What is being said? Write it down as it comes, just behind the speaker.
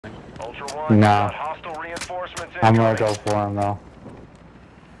Ultra One, No. got hostile reinforcements I'm gonna incoming. go for him though.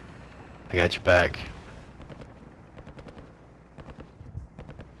 I got your back.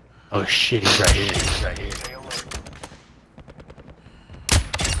 Oh shit, he's right here. He's right here. Stay alert.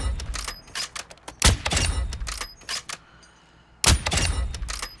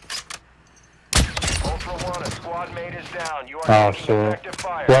 Ultra One, a squad mate is down. You are Oh taking shit. effective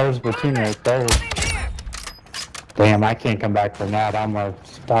fire. There's the teammate there. Damn, I can't come back from that. I'm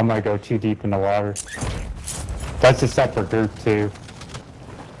gonna go too deep in the water. That's a separate group too.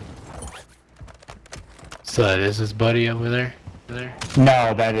 So that is his buddy over there?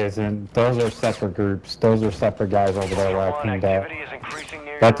 No, that isn't. Those are separate groups. Those are separate guys over there where I Ultra One, pinged out. activity is increasing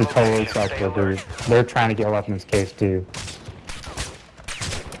near That's a your totally location. Stay separate alert. group. They're trying to get weapons case too.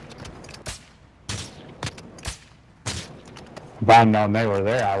 If I'd known they were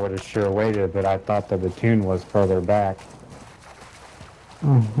there, I would have sure waited, but I thought the platoon was further back.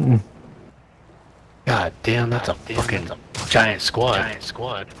 God damn, that's a fucking giant squad.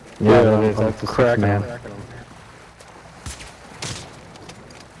 Yeah, that is. That's a crack, man.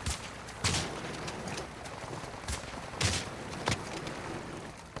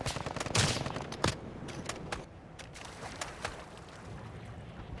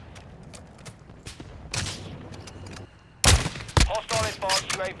 Hostile advanced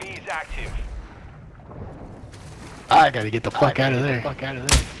UAV is active. I gotta get the fuck out of there. I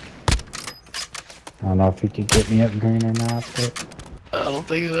don't know if you could get me up green or not, but I don't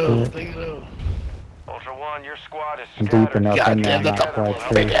think so. Ultra One, your squad is I'm scattered. deep enough God in there. damn, I'm that's not a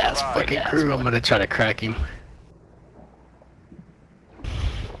quite big sure. ass fucking crew. I'm gonna try to crack him.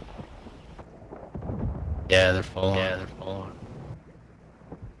 Yeah, they're following.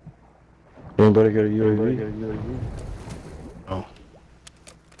 Anybody got a UAV? Oh.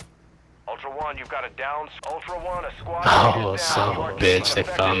 Ultra One, you've got a down. Ultra One, a squad mate Oh, is down. son You of are a taking bitch. They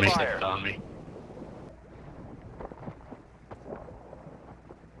found me. effective fire.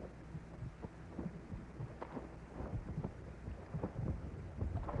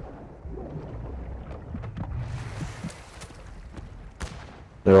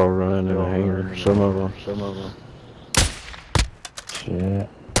 They're all running in a hangar. Some of them. Shit.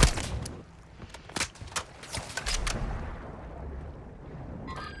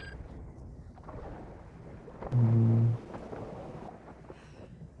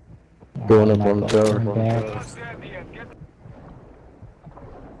 Going up on the tower. Back.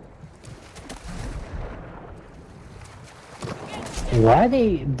 Why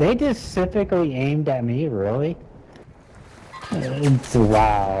they just specifically aimed at me, really?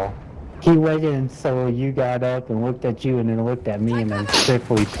 Wow. He waited until you got up and looked at you and then looked at me and then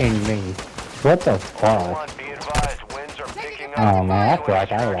specifically pinged me. What the fuck? One, be advised, winds are picking up. Oh man, I feel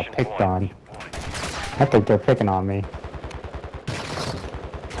like I got Extraction picked point. on. I think they're picking on me.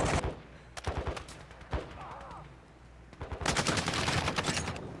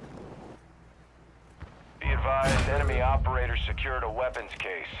 Be advised, enemy operators secured a weapons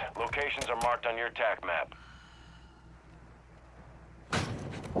case. Locations are marked on your TAC map.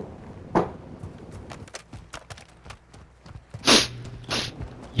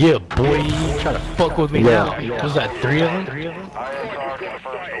 Yeah, boy, you try to fuck with me now. Was that 3 of them? ISR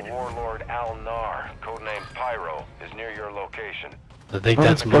confirms the warlord Al Nar, codenamed Pyro, is near your location. I think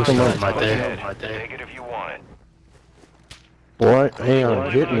that's most of them right there. Take it if you want it. What? Hang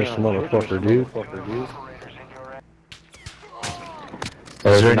on, hitting this motherfucker, dude. Operators in your area.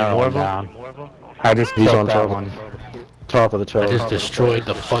 Is there any another more one of them? down. I just He's killed on that one. top of the I tower. just destroyed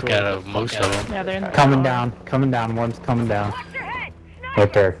the fuck out of most of them. Yeah, they're in the Coming down, one's coming down.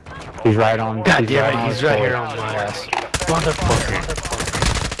 Right there. He's right on. God damn it, on he's his right forward. here on my ass. Motherfucker.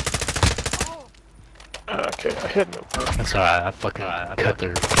 Okay, I had no. That's alright, I fucking cut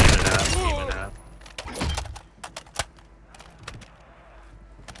their aiming out.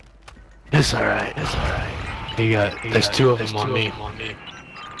 It's alright. There's 2 of them on me.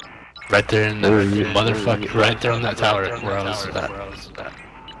 Right there in the motherfucker, right there on that tower where I was at.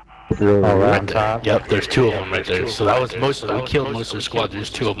 Oh, right Right on there. top. Yep, there's 2 of them right there. So that was most of them. We killed most of the squad. There's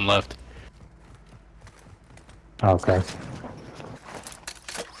 2 of them left. Okay. I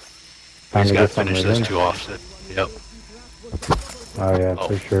Time just to gotta get some finish those revenge. 2 off. Yep. Oh yeah, Oh,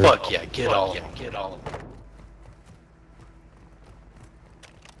 for sure. fuck yeah, get all of them.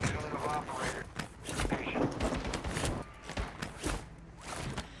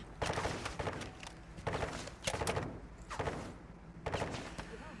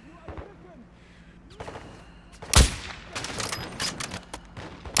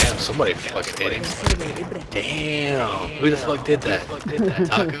 Damn, Somebody fucking hit him. Damn. Who the fuck did that?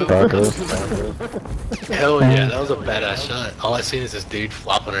 Taco? Taco. Hell yeah, that was a badass shot. All I seen is this dude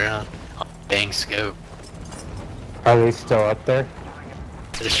flopping around. Bang scope. Are they still up there?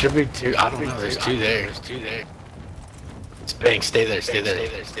 There should be two. I don't know. There's two there. It's bang. Stay there. Stay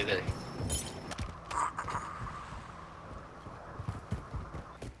there.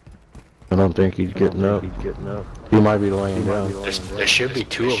 I don't think he's getting up. He might be laying down. There should be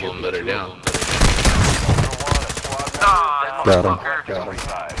two of them that are down. Got him.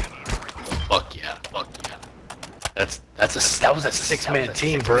 Fuck yeah. That was a 6-man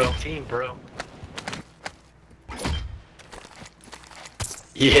team, bro.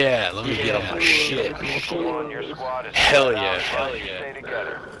 Yeah, let me get on my shit. Hell yeah. Stay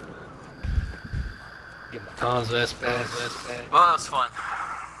together. Get my cons vest back. Well, that was fun.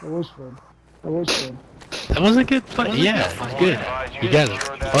 That was a good fight. Yeah, good. You guys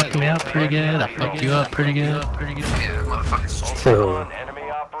fucked me up pretty good. I fucked you up pretty good. Yeah, motherfuckers. Ultra One, enemy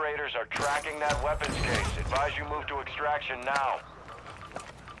operators are tracking that weapons case. Advise you move to extraction now.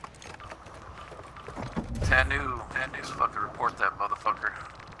 Tanu's fucking report that motherfucker.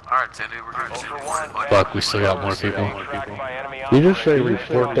 Alright, Tanu, we're gonna Ultra One, Fuck, we still got more being people. tracked by enemy You just say operators.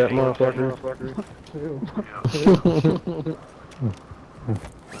 report that motherfucker?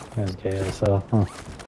 Okay, so.